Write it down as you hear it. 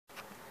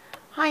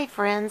Hi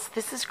friends,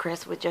 this is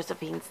Chris with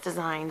Josephine's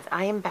Designs.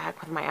 I am back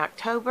with my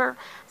October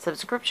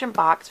subscription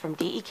box from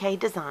DEK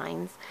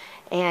Designs,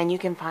 and you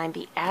can find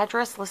the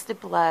address listed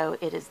below.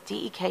 It is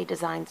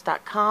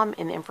dekdesigns.com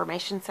in the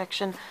information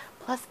section,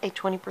 plus a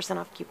 20%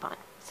 off coupon.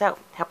 So,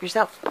 help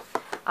yourself.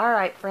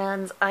 Alright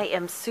friends, I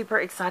am super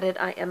excited.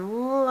 I am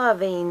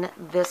loving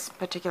this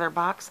particular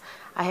box.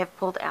 I have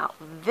pulled out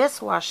this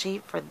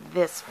washi for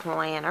this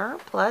planner,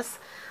 plus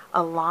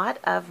a lot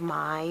of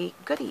my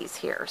goodies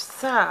here.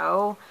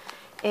 So,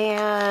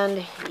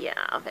 and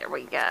yeah, there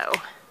we go.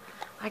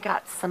 I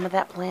got some of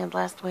that planned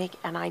last week,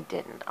 and I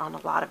didn't on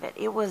a lot of it.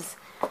 It was,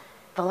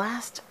 the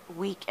last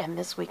week and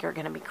this week are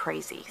going to be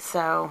crazy.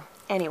 So,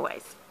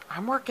 anyways,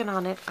 I'm working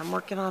on it. I'm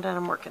working on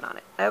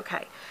it.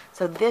 Okay,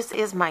 so this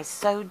is my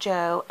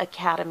Sojo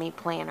Academy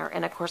planner,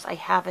 and of course I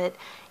have it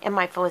in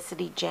my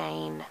Felicity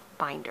Jane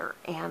binder,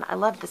 and I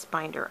love this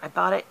binder. I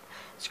bought it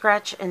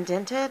scratch and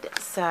dented,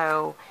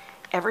 so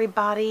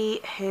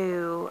everybody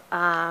who,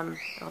 oh,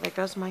 there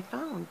goes my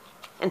phone,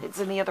 and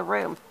it's in the other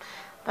room.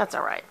 That's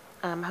all right.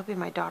 I'm hoping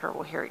my daughter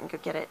will hear it and go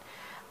get it.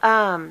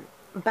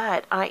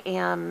 But I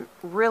am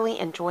really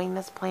enjoying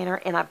this planner,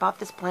 and I bought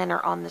this planner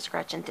on the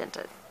scratch and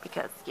dented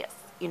because, yes,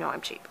 you know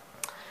I'm cheap.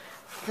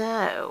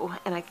 So,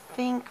 and I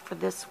think for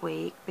this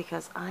week,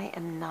 because I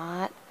am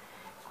not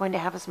going to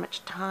have as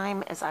much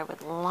time as I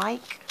would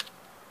like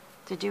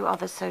to do all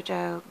the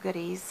Sojo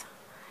goodies.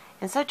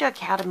 And Sojo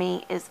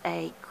Academy is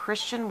a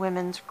Christian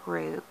women's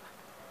group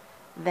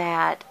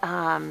that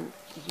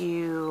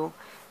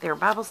there are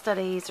Bible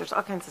studies, there's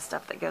all kinds of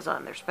stuff that goes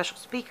on. There's special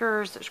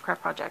speakers, there's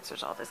craft projects,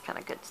 there's all this kind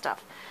of good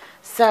stuff.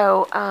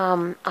 So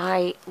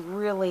I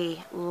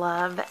really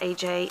love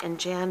AJ and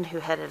Jen who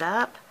head it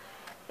up,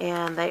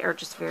 and they are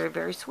just very,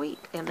 very sweet,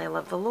 and they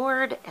love the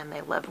Lord, and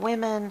they love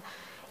women,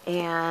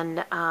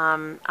 and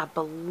I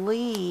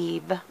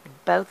believe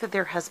both of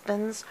their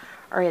husbands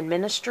are in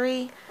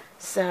ministry.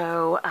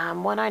 So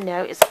one I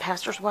know is a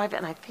pastor's wife,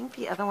 and I think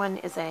the other one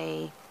is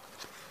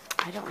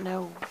I don't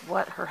know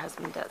what her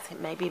husband does.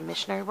 It may be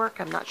missionary work.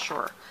 I'm not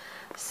sure.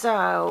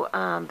 So,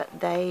 but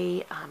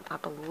they, I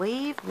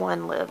believe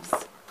one lives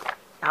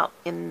out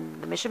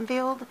in the mission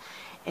field,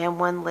 and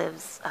one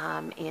lives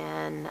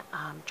in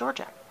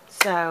Georgia.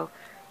 So,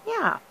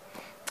 yeah.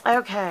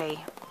 Okay.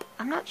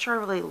 I'm not sure I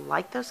really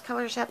like those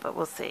colors yet, but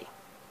we'll see.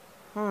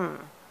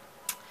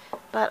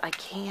 But I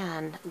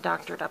can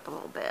doctor it up a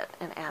little bit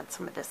and add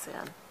some of this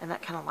in. And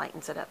that kind of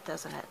lightens it up,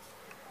 doesn't it?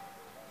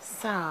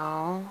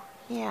 So,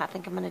 yeah, I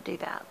think I'm going to do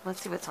that.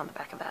 Let's see what's on the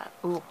back of that.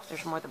 Ooh,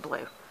 there's more of the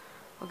blue.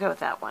 We'll go with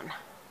that one.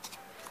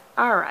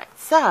 Alright,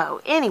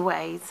 so,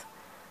 anyways,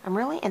 I'm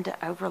really into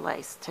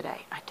overlays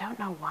today. I don't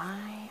know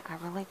why. I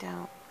really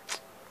don't.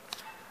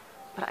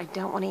 But I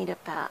don't want to eat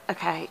up that.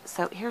 Okay,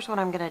 so here's what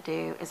I'm going to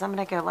do, is I'm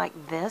going to go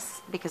like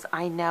this, because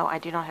I know I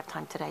do not have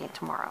time today and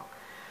tomorrow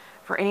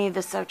for any of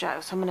the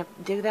Sojo. So I'm going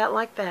to do that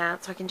like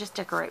that, so I can just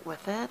decorate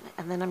with it.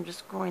 And then I'm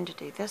just going to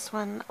do this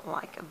one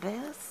like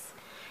this.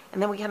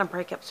 And then we kind of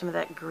break up some of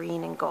that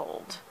green and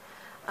gold.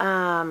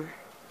 And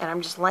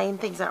I'm just laying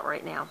things out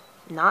right now.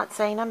 Not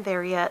saying I'm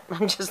there yet.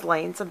 I'm just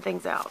laying some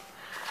things out.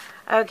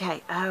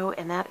 Okay. Oh,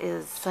 and that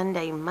is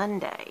Sunday,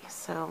 Monday.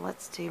 So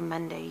let's do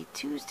Monday,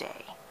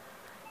 Tuesday.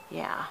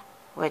 Yeah.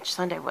 Which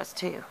Sunday was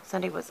too.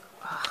 Sunday was,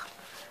 ugh.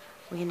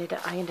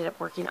 I ended up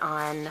working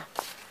on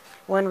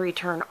one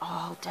return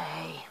all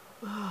day.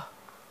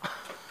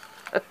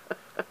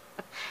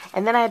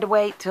 And then I had to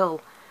wait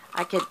till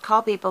I could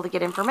call people to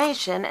get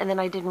information, and then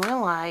I didn't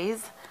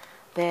realize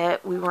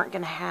that we weren't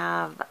going to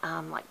have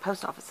like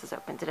post offices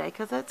open today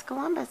because it's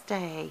Columbus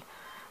Day.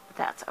 But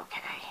that's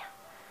okay.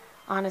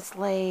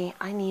 Honestly,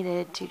 I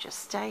needed to just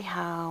stay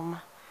home,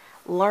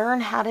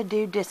 learn how to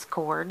do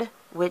Discord,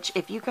 which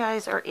if you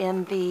guys are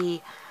in the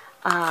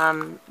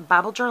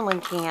Bible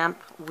journaling camp,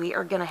 we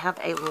are going to have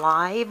a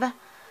live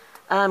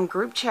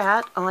group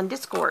chat on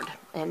Discord,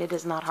 and it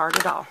is not hard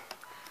at all.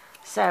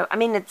 So, I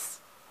mean, it's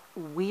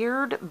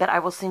weird, but I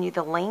will send you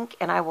the link,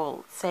 and I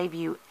will save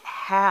you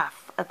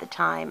half of the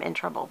time and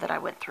trouble that I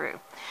went through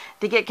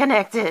to get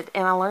connected.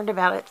 And I learned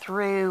about it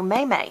through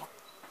May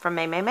from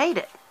May Made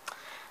It.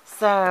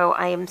 So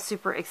I am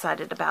super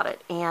excited about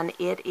it, and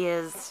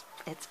it's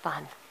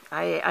fun.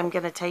 I'm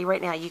going to tell you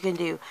right now, you can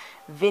do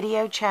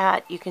video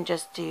chat, you can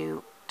just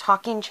do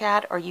talking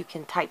chat, or you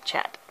can type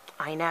chat.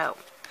 I know.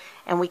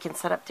 And we can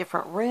set up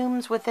different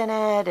rooms within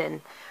it and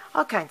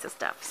all kinds of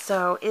stuff.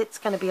 So it's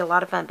going to be a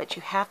lot of fun, but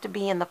you have to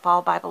be in the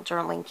Fall Bible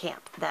Journaling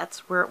Camp.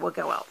 That's where it will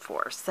go out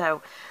for.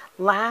 So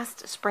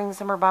last Spring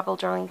Summer Bible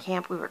Journaling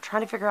Camp, we were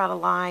trying to figure out a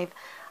live.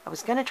 I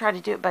was going to try to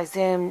do it by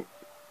Zoom.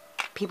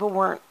 People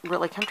weren't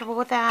really comfortable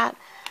with that,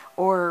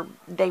 or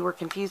they were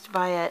confused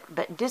by it.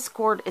 But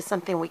Discord is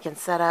something we can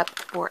set up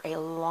for a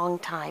long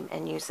time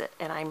and use it.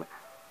 And I'm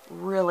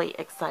really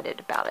excited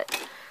about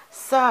it.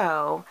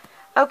 So,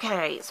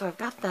 okay, so I've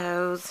got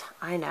those.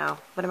 I know.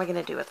 What am I going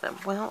to do with them?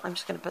 Well, I'm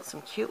just going to put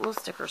some cute little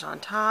stickers on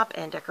top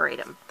and decorate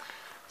them.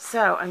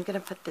 So I'm going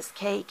to put this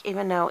cake,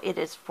 even though it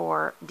is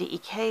for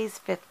DEK's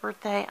 5th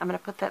birthday, I'm going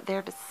to put that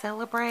there to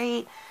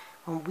celebrate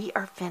when we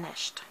are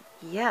finished.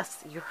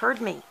 Yes, you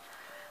heard me.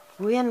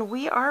 when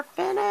we are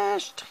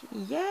finished.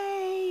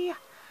 Yay!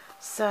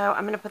 So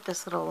I'm going to put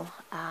this little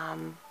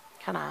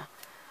kind of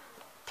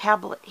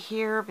tablet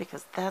here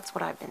because that's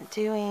what I've been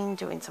doing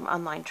some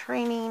online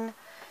training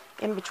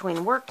in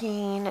between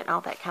working and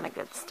all that kind of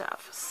good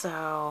stuff.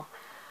 So,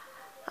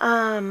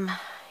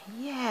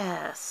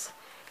 yes.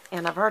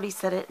 And I've already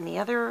said it in the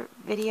other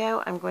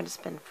video. I'm going to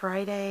spend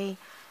Friday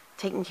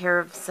taking care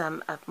of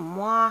some of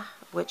moi,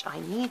 which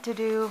I need to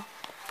do.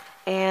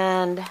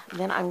 And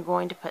then I'm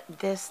going to put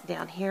this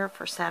down here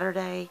for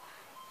Saturday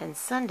and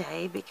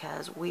Sunday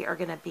because we are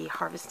going to be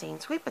harvesting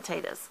sweet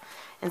potatoes.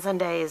 And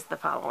Sunday is the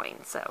following,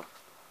 so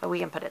but we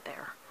can put it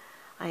there.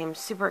 I am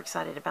super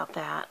excited about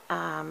that.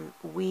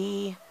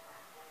 We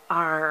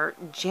are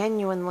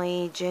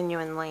genuinely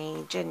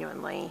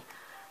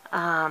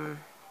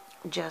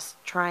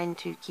just trying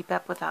to keep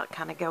up without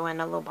kind of going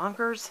a little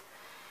bonkers.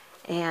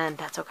 And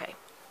that's okay.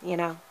 You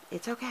know,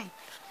 it's okay.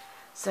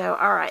 So,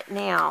 alright,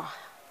 now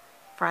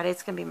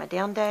Friday's going to be my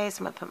down day, so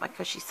I'm going to put my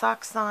cushy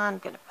socks on. I'm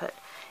going to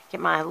get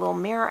my little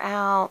mirror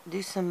out,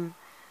 do some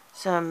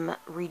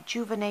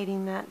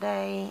rejuvenating that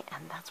day,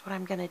 and that's what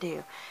I'm going to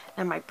do.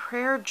 Now my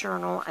prayer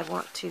journal, I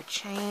want to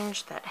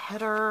change that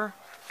header,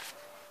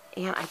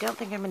 and I don't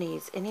think I'm going to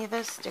use any of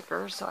those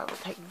stickers, so I will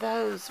take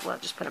those, well,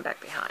 just put them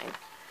back behind.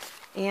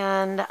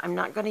 And I'm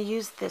not going to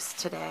use this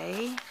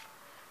today,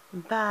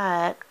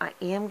 but I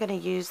am going to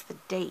use the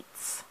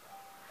dates.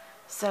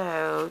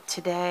 So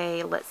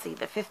today, let's see,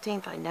 the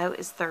 15th I know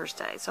is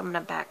Thursday, so I'm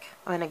going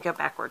to go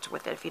backwards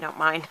with it if you don't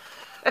mind.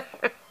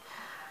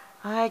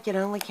 I can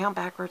only count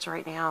backwards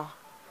right now.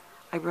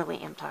 I really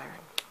am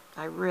tired.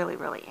 I really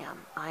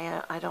am.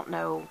 I don't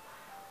know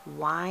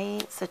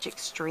why such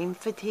extreme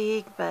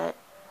fatigue, but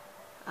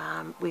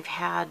we've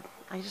had,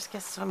 I just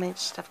guess, so much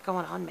stuff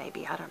going on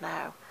maybe. I don't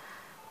know.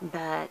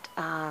 But,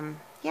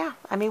 yeah,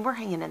 I mean, we're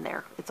hanging in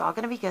there. It's all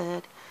going to be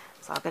good.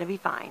 It's all going to be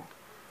fine.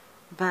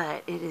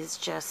 But it is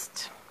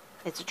just,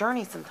 it's a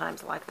journey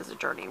sometimes. Life is a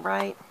journey,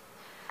 right?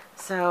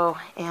 So,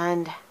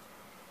 and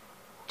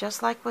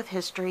just like with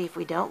history, if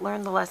we don't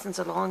learn the lessons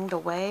along the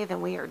way,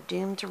 then we are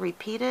doomed to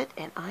repeat it.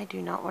 And I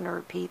do not want to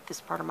repeat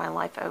this part of my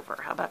life over.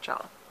 How about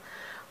y'all?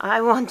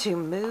 I want to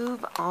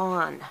move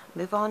on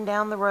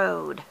down the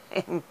road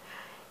and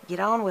get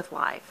on with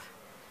life.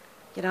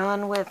 Get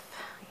on with,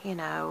 you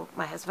know,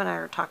 my husband and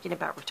I are talking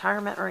about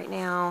retirement right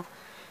now.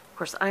 Of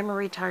course, I'm a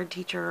retired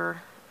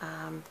teacher.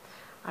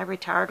 I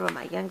retired when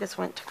my youngest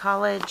went to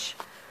college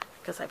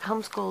because I've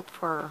homeschooled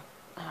for,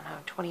 I don't know,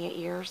 28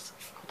 years.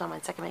 Hold on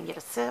one second and get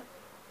a sip.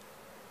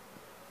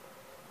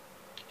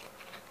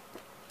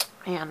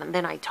 And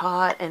then I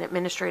taught and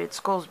administrated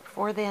schools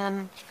before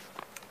then.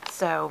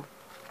 So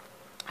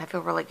I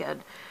feel really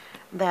good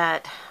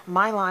that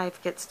my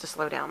life gets to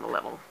slow down a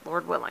little,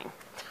 Lord willing.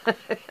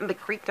 And the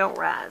creek don't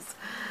rise.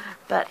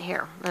 But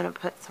here, I'm going to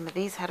put some of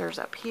these headers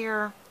up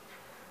here.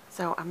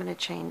 So I'm going to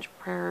change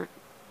prayer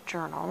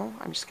journal.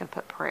 I'm just going to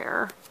put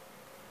prayer.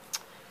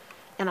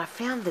 And I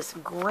found this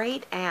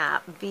great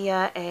app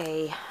via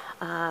a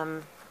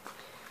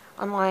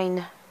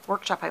online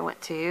workshop I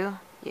went to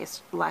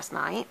last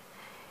night.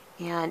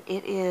 And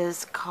it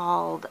is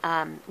called,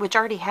 which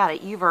already had a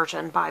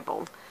YouVersion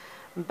Bible,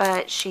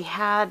 but she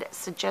had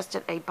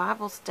suggested a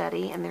Bible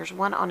study, and there's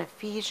one on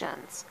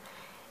Ephesians.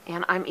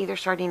 And I'm either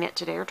starting it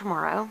today or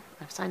tomorrow.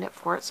 I've signed up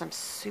for it, so I'm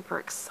super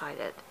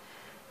excited.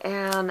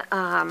 And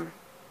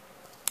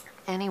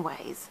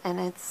anyways, and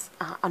it's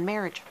on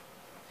marriage.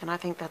 And I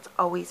think that's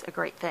always a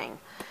great thing.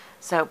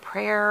 So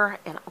prayer,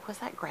 and was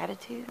that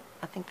gratitude?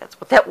 I think that's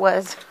what that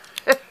was.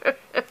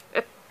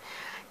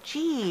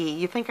 Gee,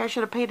 you think I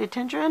should have paid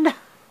attention?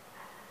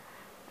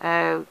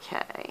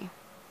 Okay.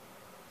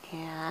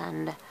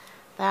 And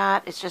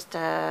that is just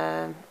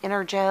a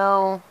inner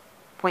gel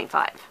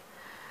 0.5.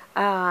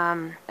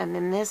 And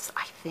then this,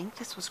 I think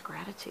this was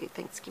gratitude.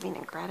 Thanksgiving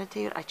and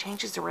gratitude. I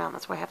changed this around.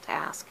 That's why I have to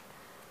ask.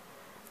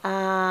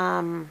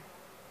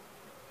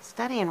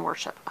 Study and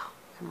worship. Oh,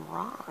 I'm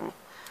wrong.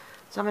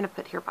 So I'm going to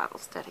put here Bible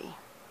study.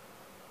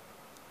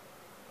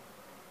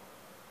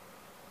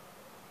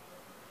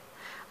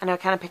 I know I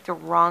kind of picked the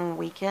wrong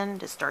weekend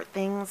to start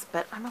things,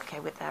 but I'm okay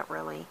with that,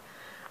 really.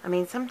 I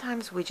mean,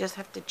 sometimes we just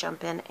have to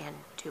jump in and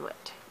do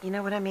it. You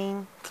know what I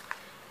mean?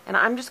 And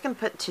I'm just going to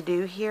put to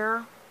do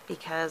here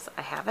because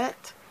I have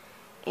it.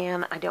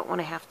 And I don't want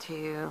to have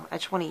to, I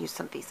just want to use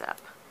some of these up.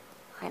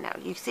 I know.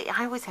 You see,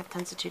 I always have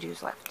tons of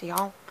to-dos left,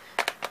 y'all.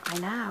 I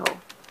know.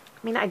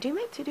 I mean, I do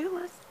make to-do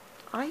lists.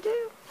 I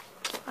do.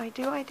 I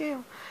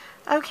do.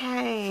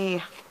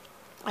 Okay.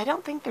 I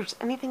don't think there's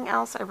anything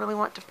else I really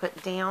want to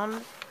put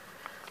down.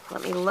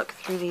 Let me look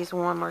through these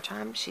one more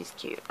time. She's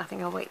cute. I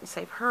think I'll wait and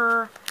save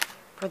her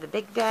for the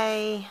big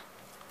day.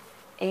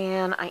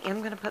 And I am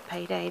going to put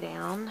payday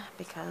down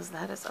because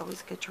that is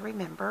always good to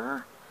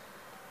remember.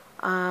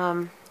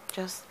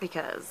 Just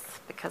because.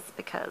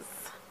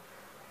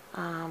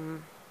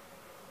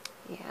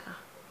 Yeah.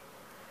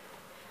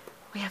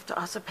 We have to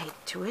also pay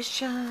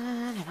tuition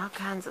and all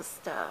kinds of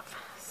stuff.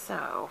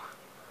 So,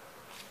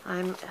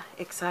 I'm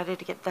excited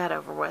to get that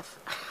over with.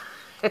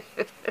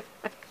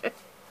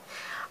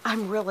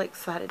 I'm really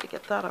excited to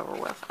get that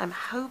over with. I'm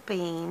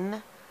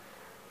hoping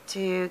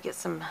to get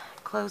some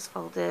clothes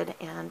folded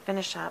and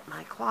finish up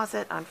my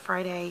closet on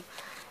Friday,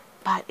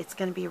 but it's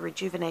going to be a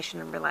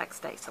rejuvenation and relax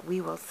day, so we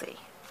will see.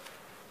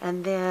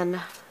 And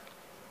then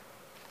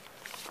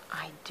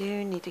I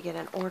do need to get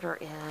an order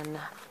in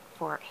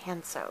for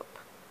hand soap.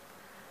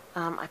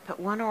 I put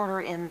one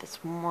order in this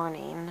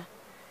morning,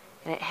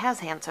 and it has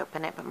hand soap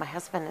in it, but my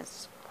husband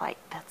is like,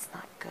 that's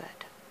not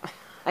good.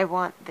 I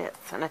want this.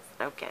 And I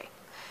said, okay.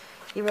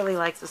 He really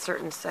likes a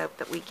certain soap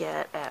that we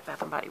get at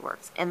Bath & Body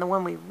Works. And the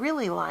one we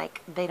really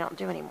like, they don't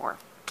do anymore.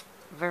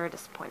 Very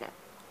disappointed.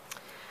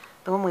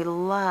 The one we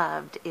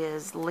loved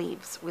is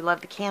Leaves. We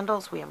love the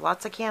candles. We have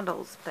lots of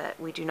candles, but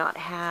we do not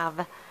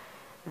have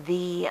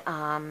the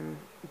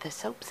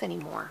soaps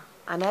anymore.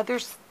 I know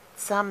there's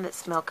some that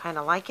smell kind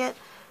of like it,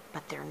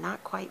 but they're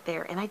not quite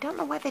there. And I don't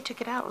know why they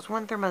took it out. It was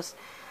one of their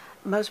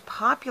most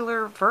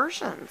popular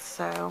versions.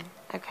 So,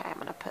 okay, I'm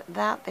going to put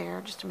that there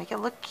just to make it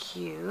look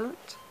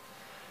cute.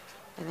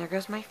 And there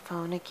goes my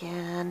phone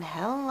again.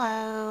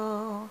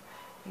 Hello.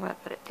 I'm going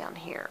to put it down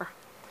here.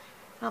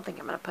 I don't think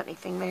I'm going to put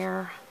anything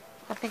there.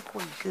 I think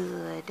we're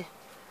good.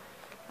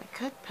 I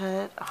could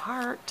put a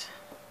heart.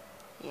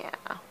 Yeah,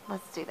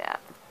 let's do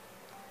that.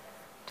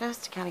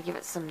 Just to kind of give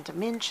it some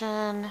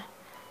dimension.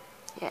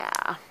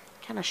 Yeah,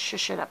 kind of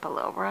shush it up a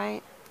little,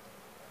 right?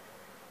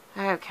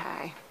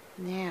 Okay,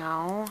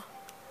 now,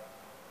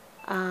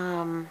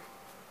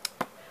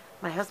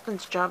 my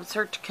husband's job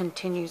search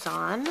continues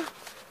on,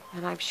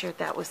 and I've shared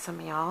that with some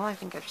of y'all. I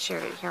think I've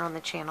shared it here on the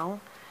channel.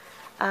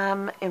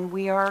 And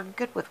we are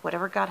good with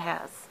whatever God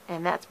has,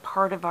 and that's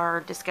part of our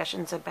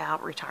discussions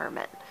about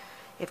retirement.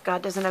 If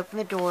God doesn't open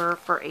the door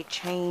for a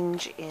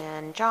change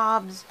in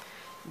jobs,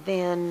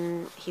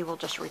 then he will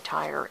just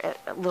retire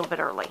a little bit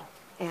early,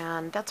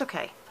 and that's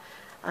okay.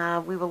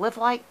 We will live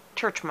like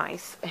church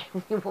mice.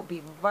 We will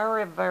be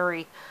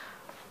very,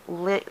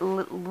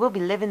 we'll be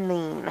living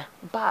lean,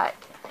 but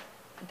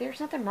there's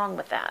nothing wrong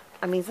with that.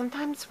 I mean,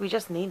 sometimes we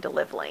just need to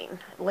live lean.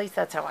 At least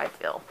that's how I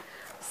feel.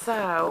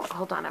 So,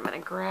 hold on, I'm going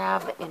to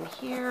grab in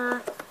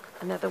here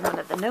another one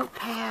of the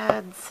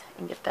notepads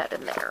and get that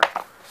in there.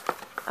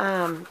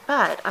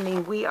 But, I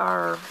mean,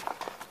 we're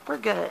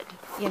good.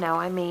 You know,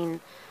 I mean,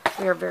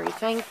 we are very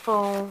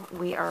thankful.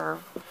 We are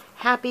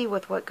happy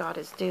with what God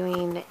is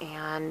doing,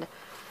 and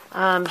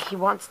he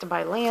wants to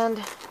buy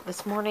land.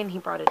 This morning he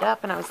brought it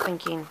up, and I was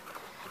thinking,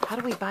 how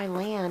do we buy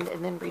land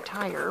and then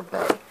retire?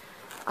 But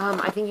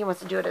I think he wants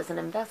to do it as an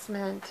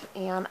investment,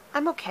 and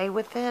I'm okay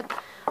with it.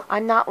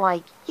 I'm not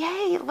like,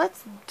 yay,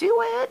 let's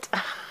do it.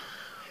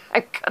 I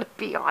gotta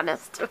be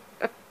honest.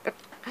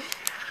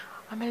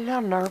 I'm a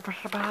little nervous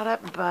about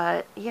it,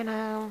 but, you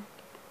know,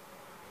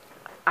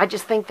 I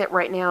just think that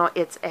right now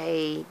it's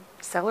a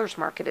seller's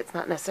market. It's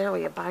not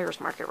necessarily a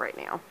buyer's market right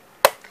now.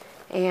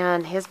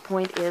 And his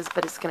point is,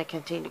 but it's going to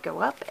continue to go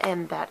up,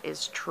 and that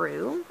is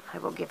true. I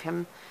will give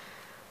him,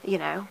 you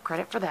know,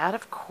 credit for that,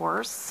 of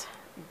course.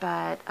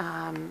 But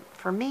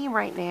for me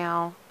right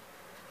now,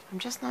 I'm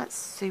just not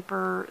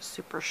super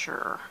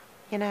sure,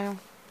 you know.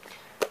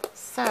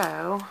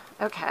 So,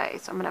 okay,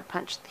 so I'm going to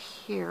punch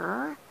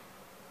here,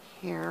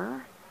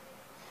 here,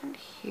 and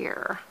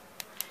here.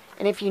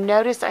 And if you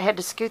notice, I had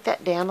to scoot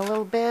that down a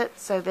little bit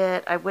so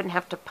that I wouldn't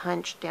have to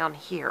punch down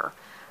here.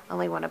 I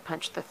only want to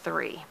punch the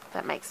 3, if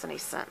that makes any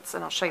sense.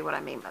 And I'll show you what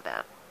I mean by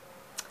that.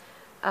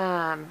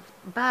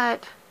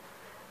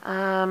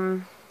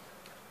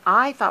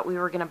 I thought we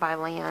were going to buy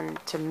land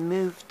to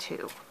move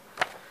to,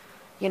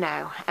 you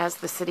know, as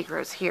the city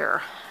grows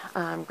here,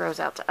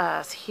 grows out to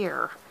us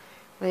here,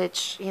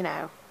 which, you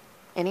know,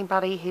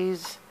 anybody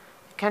who's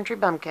a country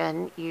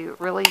bumpkin, you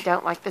really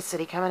don't like the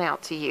city coming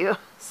out to you,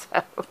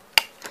 so,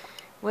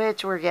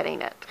 which we're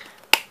getting it.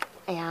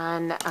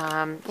 And,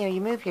 you know, you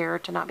move here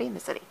to not be in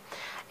the city.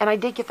 And I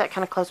did get that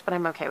kind of close, but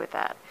I'm okay with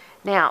that.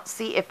 Now,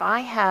 see, if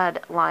I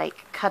had,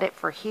 like, cut it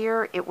for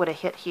here, it would have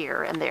hit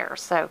here and there.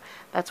 So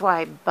that's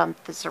why I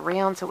bumped this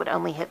around, so it would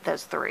only hit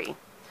those 3.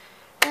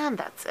 And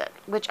that's it,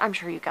 which I'm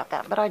sure you got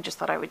that, but I just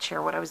thought I would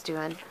share what I was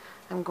doing.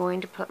 I'm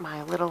going to put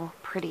my little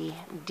pretty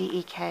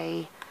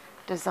DEK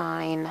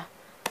design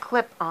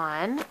clip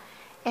on,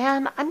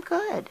 and I'm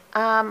good.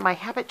 My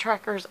habit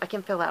trackers I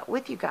can fill out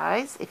with you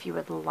guys if you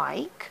would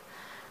like.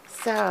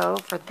 So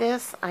for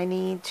this, I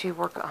need to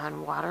work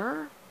on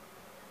water,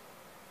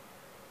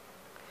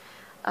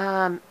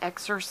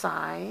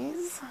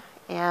 exercise,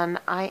 and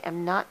I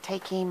am not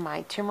taking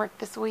my turmeric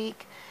this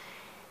week,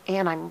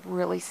 and I'm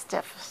really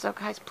stiff. So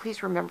guys,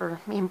 please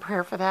remember me in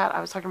prayer for that. I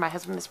was talking to my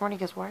husband this morning.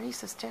 He goes, why are you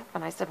so stiff?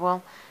 And I said,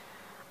 well,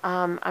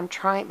 I'm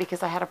trying,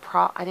 because I had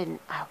I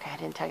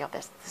didn't tell y'all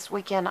this. This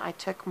weekend I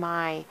took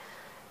my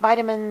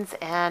vitamins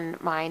and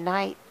my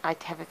night, I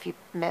have a few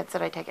meds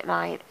that I take at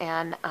night,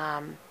 and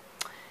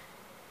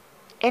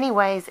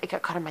anyways, it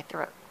got caught in my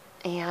throat,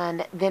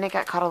 and then it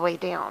got caught all the way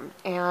down,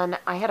 and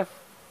I had a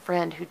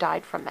friend who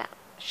died from that.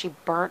 She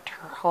burnt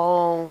her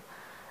whole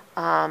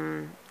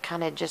kind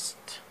of just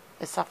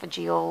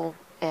esophageal,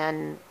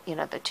 and, you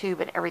know, the tube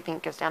and everything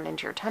goes down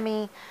into your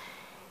tummy,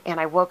 And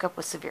I woke up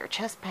with severe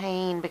chest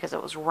pain because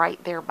it was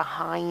right there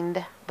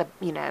behind the,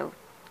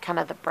 kind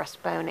of the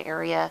breastbone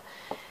area.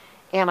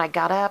 And I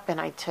got up and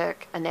I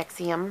took a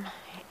Nexium,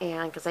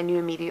 and because I knew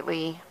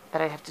immediately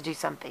that I'd have to do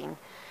something.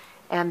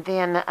 And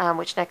then,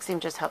 which Nexium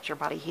just helps your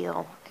body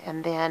heal.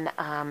 And then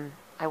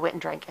I went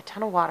and drank a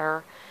ton of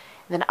water.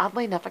 And then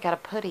oddly enough, I got a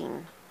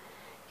pudding.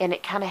 And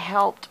it kind of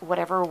helped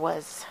whatever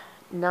was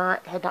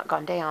had not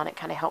gone down. It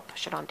kind of helped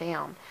push it on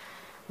down.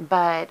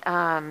 But,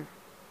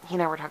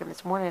 we're talking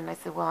this morning, and I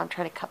said, well, I'm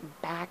trying to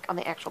cut back on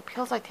the actual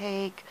pills I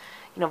take,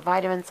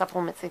 vitamins,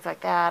 supplements, things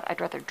like that. I'd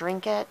rather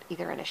drink it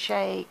either in a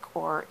shake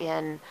or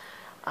in,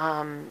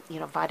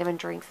 vitamin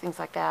drinks, things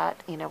like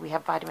that. We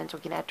have vitamins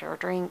we can add to our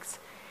drinks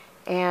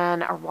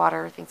and our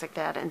water, things like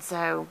that. And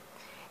so,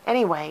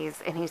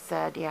 anyways, and he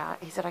said, yeah,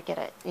 he said, I get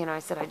it. I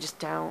said, I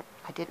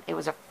didn't, it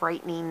was a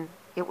frightening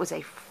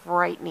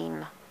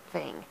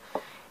thing.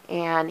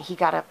 And he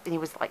got up and he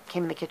was like,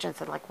 came in the kitchen and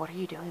said, like, what are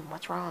you doing?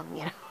 What's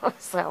wrong?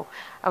 So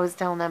I was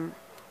telling them,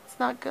 it's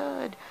not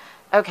good.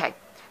 Okay.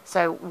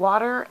 So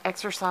water,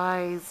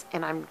 exercise,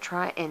 and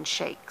and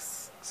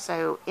shakes.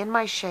 So in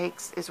my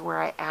shakes is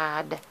where I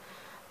add,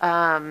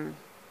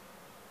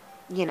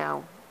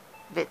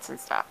 bits and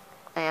stuff.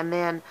 And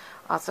then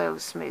also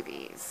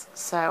smoothies.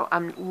 So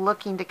I'm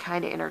looking to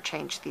kind of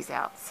interchange these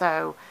out.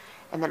 So,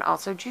 and then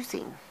also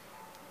juicing.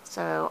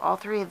 So all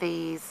three of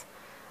these,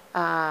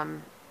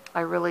 I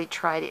really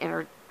try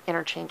to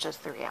interchange those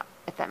three out,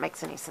 if that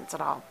makes any sense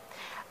at all.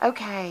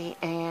 Okay,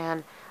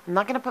 and I'm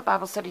not going to put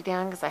Bible study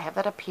down because I have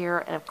that up here.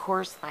 And of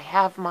course, I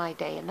have my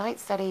day and night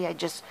study.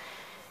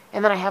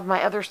 And then I have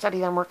my other study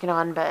that I'm working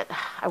on, but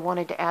I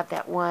wanted to add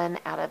that one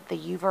out of the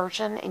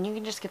YouVersion. And you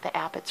can just get the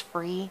app. It's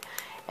free.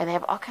 And they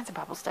have all kinds of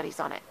Bible studies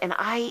on it. And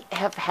I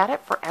have had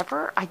it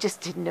forever. I just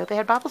didn't know they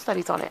had Bible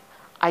studies on it.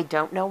 I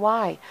don't know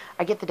why.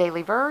 I get the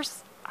daily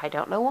verse. I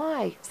don't know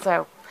why.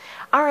 So,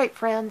 all right,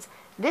 friends.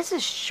 This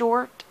is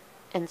short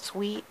and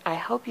sweet. I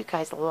hope you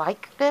guys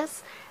like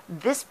this.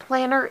 This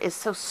planner is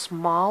so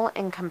small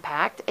and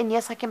compact. And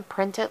yes, I can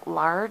print it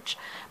large,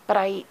 but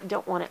I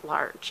don't want it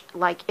large.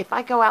 Like if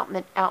I go out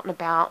and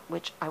about,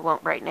 which I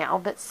won't right now,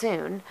 but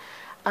soon,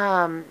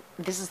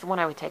 this is the one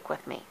I would take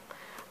with me.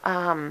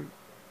 And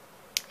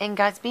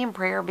guys, be in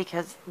prayer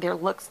because there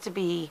looks to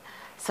be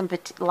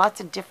lots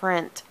of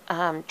different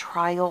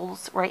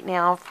trials right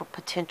now for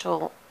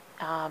potential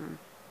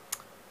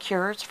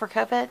cures for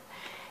COVID.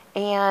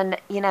 And,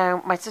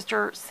 my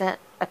sister sent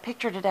a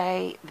picture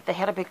today that they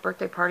had a big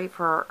birthday party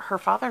for her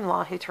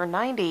father-in-law who turned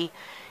 90.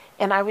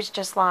 And I was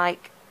just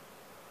like,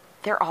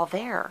 they're all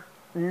there.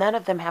 None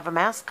of them have a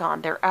mask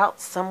on. They're out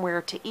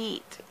somewhere to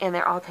eat. And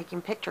they're all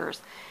taking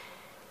pictures.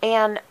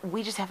 And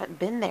we just haven't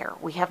been there.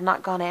 We have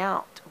not gone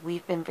out.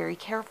 We've been very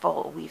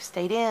careful. We've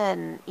stayed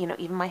in.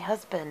 Even my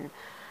husband,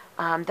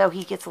 though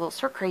he gets a little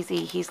stir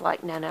crazy, he's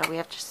like, no, we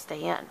have to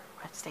stay in.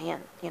 We have to stay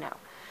in,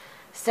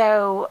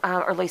 So,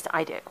 or at least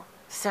I do.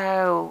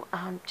 So,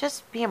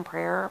 just be in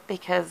prayer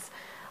because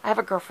I have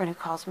a girlfriend who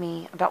calls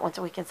me about once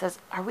a week and says,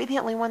 are we the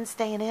only ones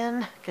staying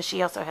in? Because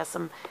she also has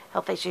some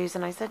health issues.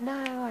 And I said,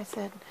 no. I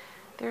said,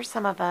 there's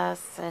some of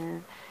us.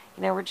 And,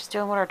 we're just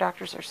doing what our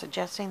doctors are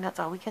suggesting. That's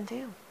all we can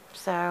do.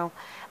 So,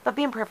 but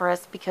be in prayer for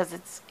us because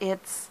it's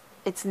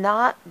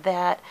not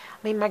that,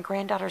 my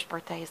granddaughter's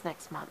birthday is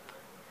next month.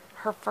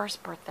 Her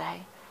first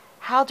birthday.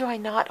 How do I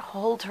not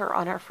hold her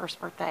on her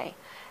first birthday?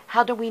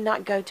 How do we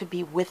not go to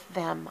be with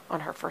them on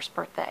her first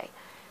birthday?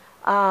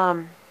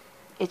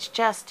 It's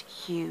just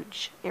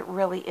huge. It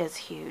really is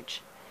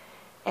huge.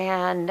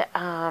 And,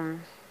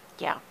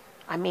 yeah,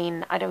 I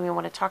don't even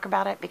want to talk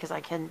about it because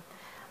I can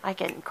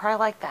cry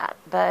like that.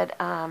 But,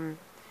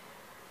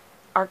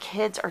 our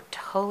kids are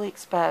totally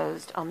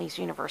exposed on these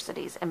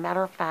universities. As a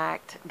matter of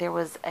fact, there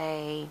was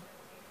a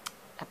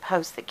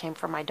post that came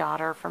from my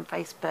daughter from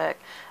Facebook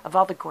of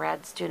all the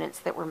grad students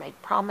that were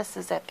made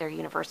promises at their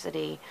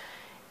university,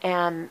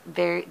 and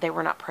they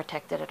were not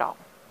protected at all.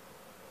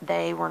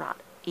 They were not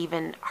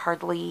even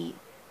hardly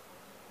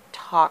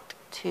talked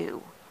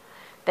to.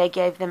 They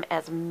gave them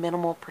as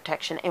minimal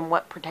protection, and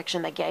what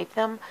protection they gave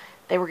them,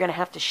 they were going to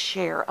have to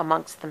share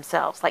amongst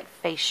themselves, like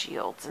face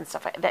shields and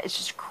stuff like that. It's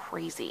just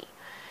crazy.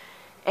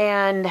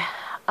 And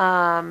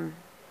I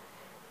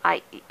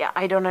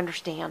don't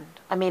understand.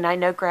 I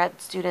know grad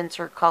students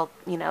are called,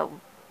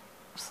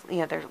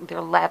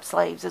 they're lab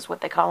slaves is what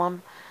they call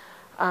them.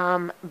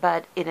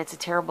 But it's a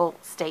terrible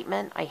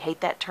statement. I hate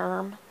that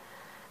term.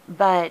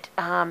 But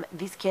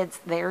these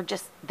kids, they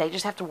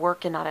just have to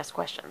work and not ask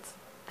questions.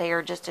 They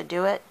are just to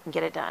do it and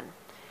get it done.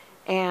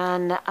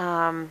 And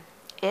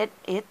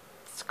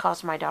it's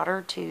caused my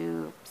daughter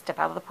to step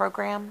out of the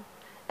program,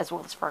 as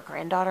well as for our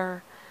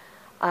granddaughter.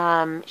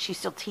 She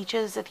still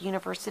teaches at the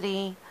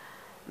university,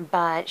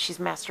 but she's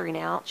mastering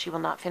out. She will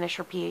not finish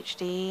her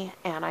PhD,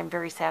 and I'm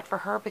very sad for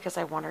her because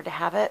I want her to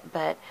have it,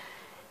 but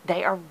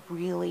they are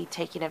really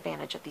taking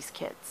advantage of these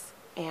kids,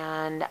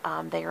 and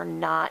they are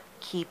not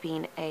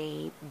keeping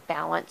a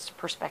balanced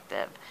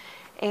perspective.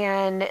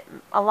 And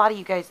a lot of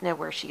you guys know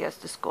where she goes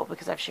to school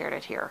because I've shared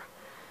it here.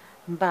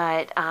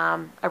 But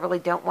I really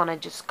don't want to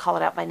just call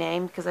it out by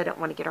name because I don't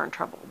want to get her in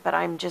trouble. But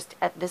I'm just,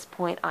 at this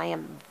point, I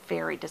am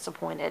very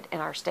disappointed in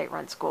our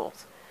state-run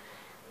schools.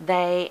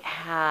 They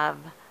have,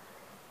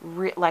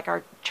 like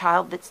our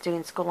child that's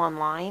doing school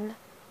online,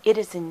 it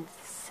is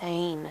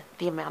insane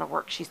the amount of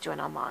work she's doing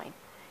online.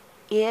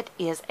 It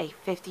is a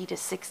 50 to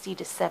 60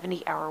 to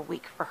 70 hour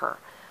week for her.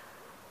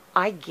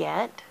 I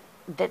get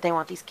that they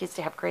want these kids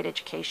to have great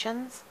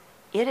educations.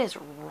 It is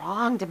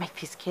wrong to make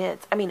these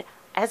kids, I mean,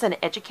 as an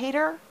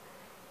educator,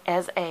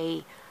 as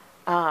a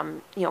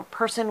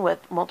person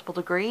with multiple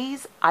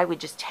degrees, I would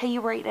just tell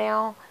you right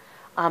now,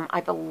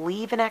 I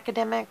believe in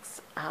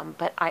academics,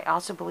 but I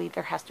also believe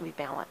there has to be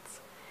balance.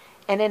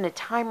 And in a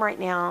time right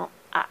now,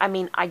 I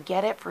mean, I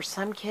get it. For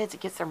some kids,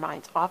 it gets their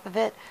minds off of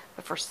it,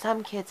 but for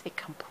some kids, it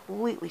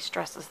completely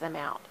stresses them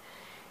out.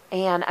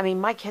 And I mean,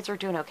 my kids are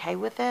doing okay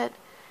with it,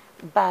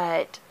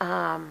 but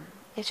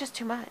it's just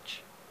too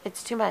much.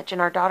 It's too much.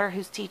 And our daughter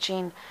who's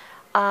teaching,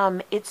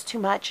 it's too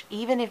much.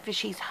 Even if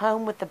she's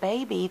home with the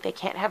baby, they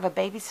can't have a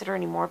babysitter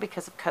anymore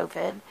because of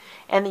COVID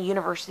and the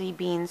university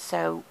being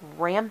so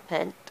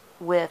rampant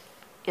with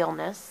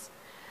illness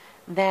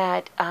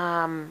that,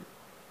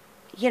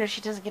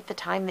 she doesn't get the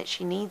time that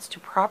she needs to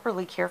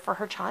properly care for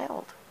her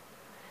child.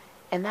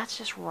 And that's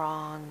just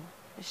wrong.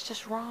 It's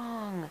just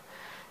wrong.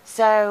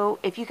 So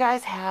if you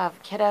guys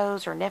have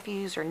kiddos or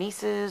nephews or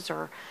nieces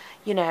or,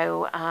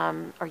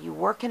 or you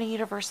work in a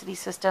university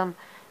system,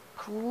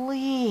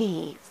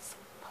 please,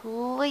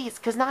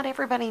 because not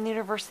everybody in the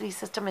university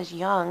system is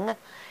young.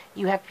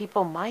 You have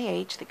people my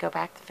age that go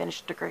back to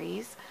finish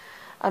degrees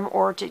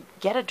or to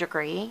get a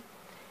degree.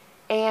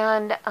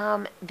 And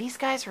these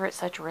guys are at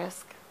such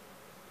risk.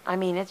 I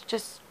mean, it's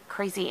just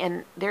crazy.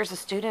 And there's a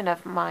student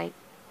of my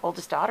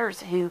oldest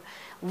daughter's who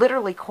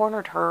literally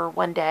cornered her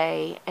one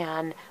day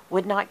and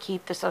would not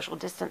keep the social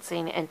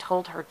distancing and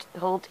told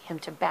him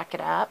to back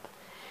it up,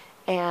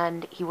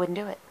 and he wouldn't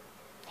do it.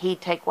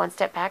 He'd take one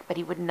step back, but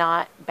he would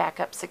not back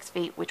up 6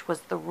 feet, which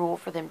was the rule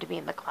for them to be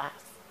in the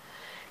class.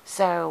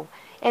 So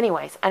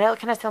anyways, I know it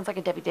kind of sounds like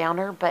a Debbie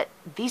Downer, but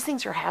these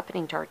things are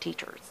happening to our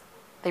teachers.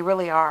 They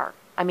really are.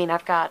 I mean,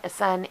 I've got a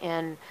son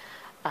in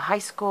a high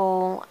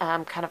school,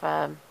 kind of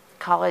a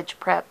college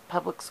prep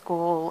public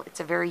school.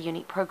 It's a very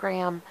unique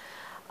program.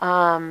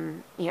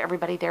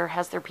 Everybody there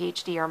has their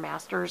PhD or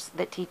masters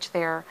that teach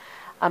there.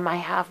 I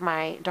have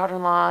my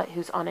daughter-in-law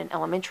who's on an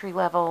elementary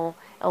middle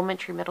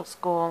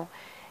school,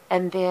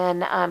 and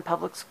then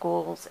public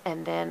schools,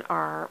 and then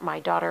my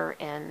daughter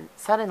and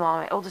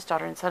son-in-law, my oldest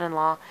daughter and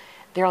son-in-law,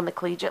 they're on the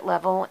collegiate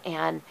level,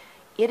 and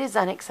it is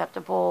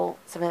unacceptable,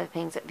 some of the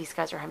things that these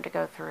guys are having to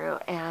go through,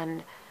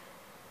 and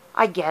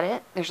I get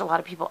it. There's a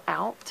lot of people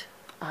out.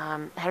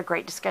 Had a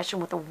great discussion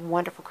with a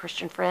wonderful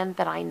Christian friend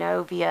that I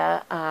know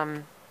via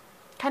kind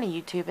of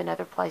YouTube and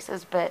other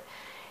places. But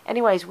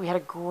anyways, we had a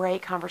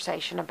great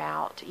conversation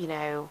about,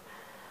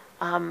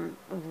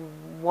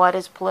 what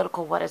is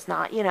political, what is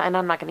not, and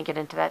I'm not going to get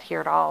into that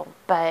here at all,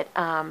 but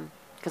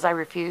because I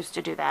refuse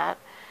to do that.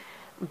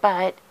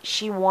 But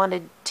she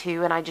wanted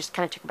to, and I just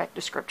kind of took it back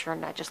to scripture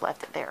and I just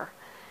left it there.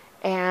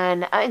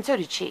 And so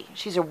did she.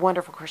 She's a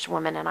wonderful Christian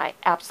woman, and I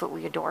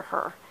absolutely adore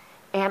her.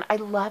 And I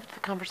loved the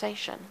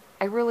conversation.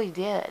 I really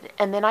did.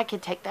 And then I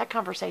could take that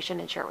conversation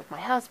and share it with my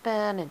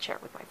husband and share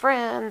it with my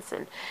friends.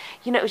 And,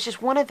 it was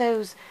just one of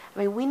those,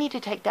 we need to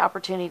take the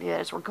opportunity that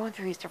as we're going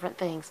through these different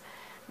things,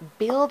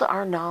 build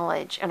our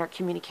knowledge and our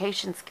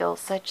communication skills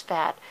such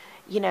that,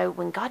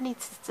 when God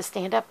needs to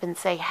stand up and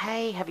say,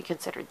 hey, have you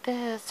considered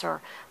this?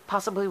 Or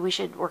possibly we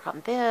should work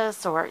on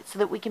this, or so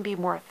that we can be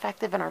more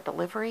effective in our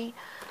delivery.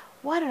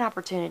 What an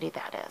opportunity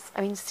that is.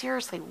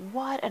 Seriously,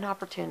 what an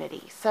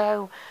opportunity.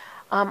 So,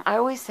 I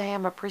always say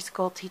I'm a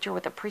preschool teacher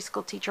with a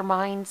preschool teacher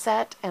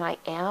mindset, and I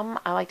am.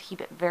 I like to keep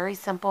it very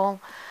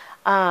simple.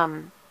 But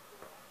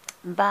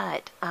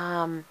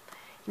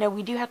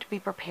we do have to be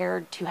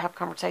prepared to have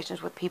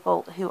conversations with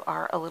people who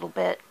are a little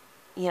bit,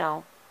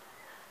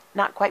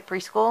 not quite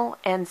preschool.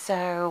 And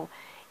so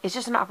it's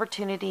just an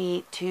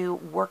opportunity to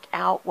work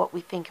out what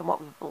we think and what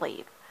we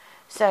believe.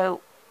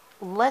 So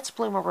let's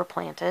bloom where we're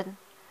planted.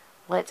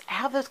 Let's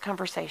have those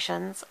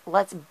conversations.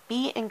 Let's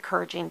be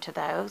encouraging to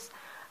those.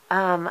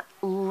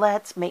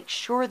 Let's make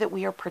sure that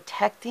we are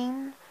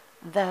protecting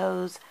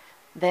those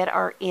that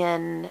are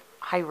in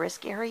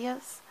high-risk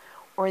areas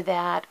or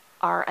that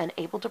are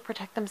unable to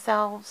protect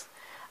themselves.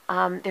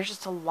 There's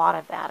just a lot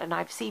of that. And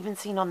I've even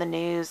seen on the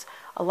news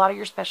a lot of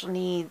your special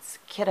needs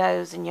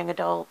kiddos and young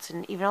adults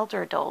and even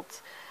older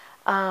adults.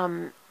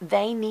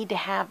 They need to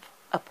have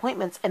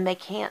appointments, and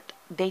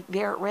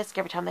they're at risk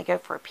every time they go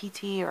for a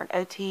PT or an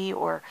OT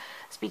or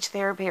speech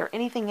therapy or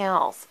anything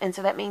else. And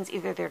so that means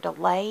either they're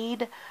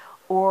delayed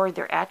or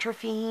they're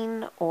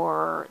atrophying,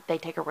 or they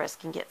take a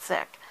risk and get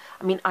sick.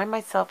 I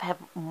myself have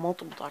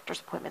multiple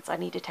doctor's appointments I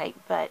need to take,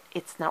 but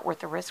it's not worth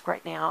the risk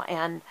right now.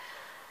 And,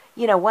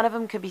 one of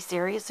them could be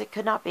serious. It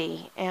could not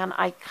be. And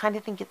I kind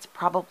of think it's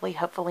probably,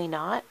 hopefully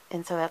not.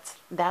 And so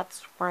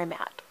that's where I'm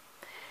at.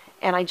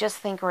 And I just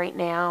think right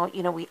now,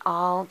 we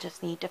all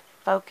just need to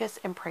focus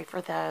and pray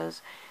for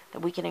those that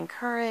we can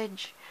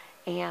encourage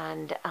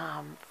and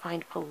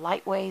find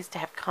polite ways to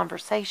have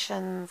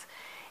conversations,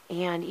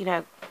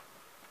 and,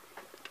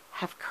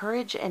 have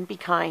courage and be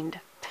kind.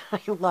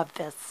 I love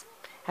this.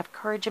 Have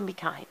courage and be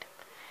kind.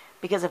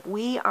 Because if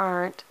we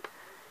aren't,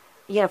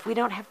 if we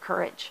don't have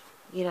courage,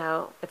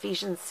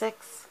 Ephesians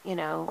 6,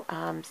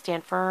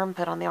 stand firm,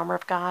 put on the armor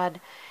of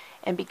God,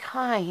 and be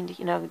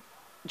kind.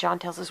 John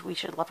tells us we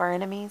should love our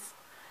enemies.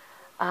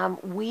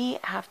 We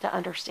have to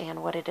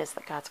understand what it is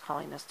that God's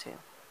calling us to.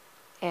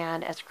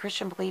 And as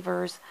Christian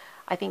believers,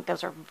 I think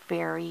those are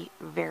very,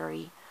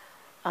 very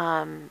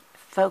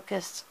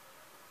focused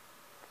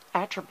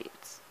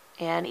attributes.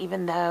 And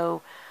even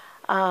though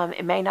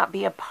it may not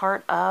be a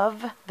part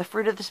of the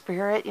fruit of the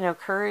Spirit,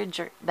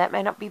 courage, that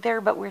may not be there,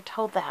 but we're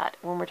told that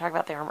when we're talking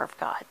about the armor of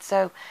God.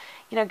 So,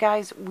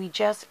 guys, we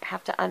just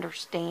have to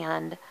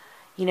understand,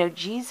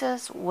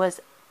 Jesus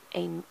was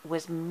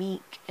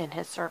meek in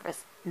his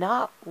service,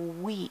 not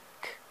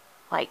weak,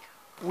 like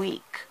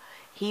weak.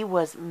 He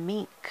was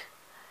meek.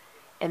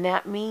 And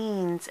that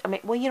means,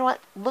 well, you know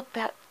what? Look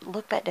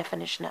that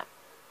definition up.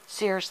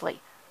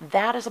 Seriously,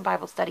 that is a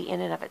Bible study in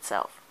and of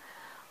itself.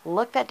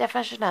 Look that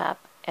definition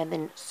up and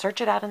then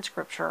search it out in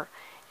Scripture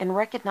and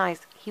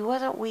recognize he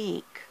wasn't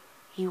weak.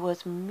 He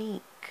was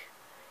meek.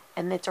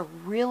 And it's a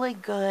really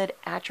good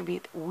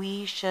attribute that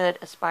we should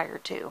aspire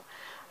to.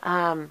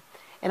 And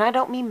I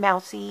don't mean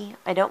mousy.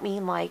 I don't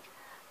mean like,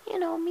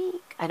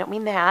 meek. I don't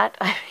mean that.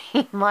 I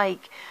mean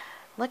like,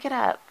 look it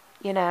up,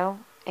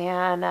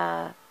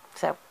 And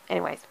so,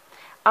 anyways.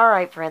 All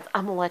right, friends.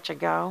 I'm going to let you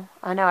go.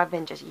 I know I've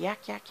been just yak.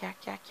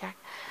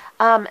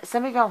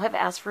 Some of y'all have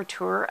asked for a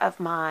tour of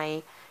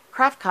my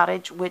craft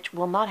cottage, which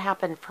will not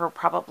happen for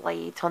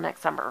probably till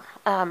next summer.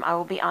 I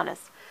will be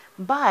honest.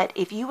 But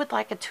if you would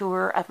like a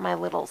tour of my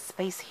little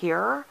space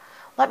here,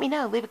 let me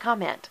know. Leave a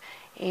comment.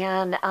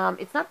 And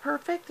it's not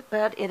perfect,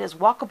 but it is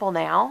walkable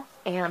now,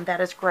 and that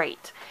is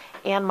great.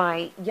 And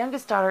my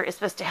youngest daughter is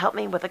supposed to help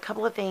me with a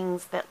couple of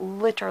things that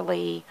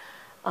literally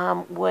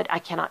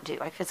I cannot do.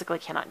 I physically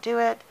cannot do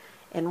it.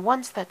 And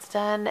once that's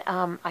done,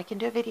 I can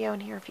do a video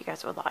in here if you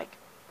guys would like.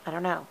 I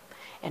don't know.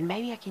 And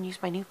maybe I can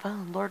use my new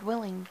phone, Lord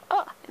willing.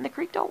 And the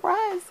creek don't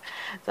rise.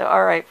 So,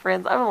 all right,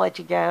 friends, I'm going to let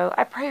you go.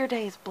 I pray your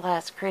day is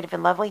blessed, creative,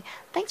 and lovely.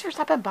 Thanks for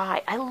stopping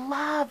by. I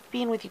love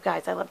being with you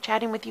guys. I love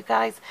chatting with you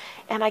guys.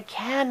 And I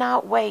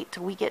cannot wait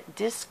till we get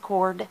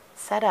Discord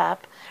set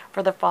up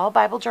for the Fall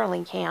Bible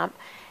Journaling Camp.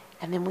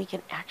 And then we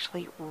can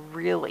actually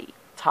really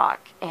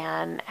talk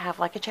and have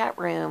like a chat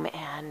room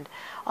and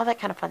all that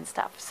kind of fun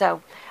stuff.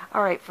 So,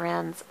 all right,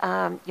 friends,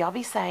 y'all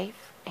be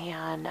safe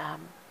and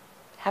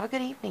have a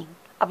good evening.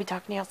 I'll be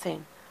talking to y'all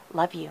soon.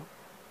 Love you.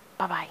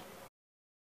 Bye-bye.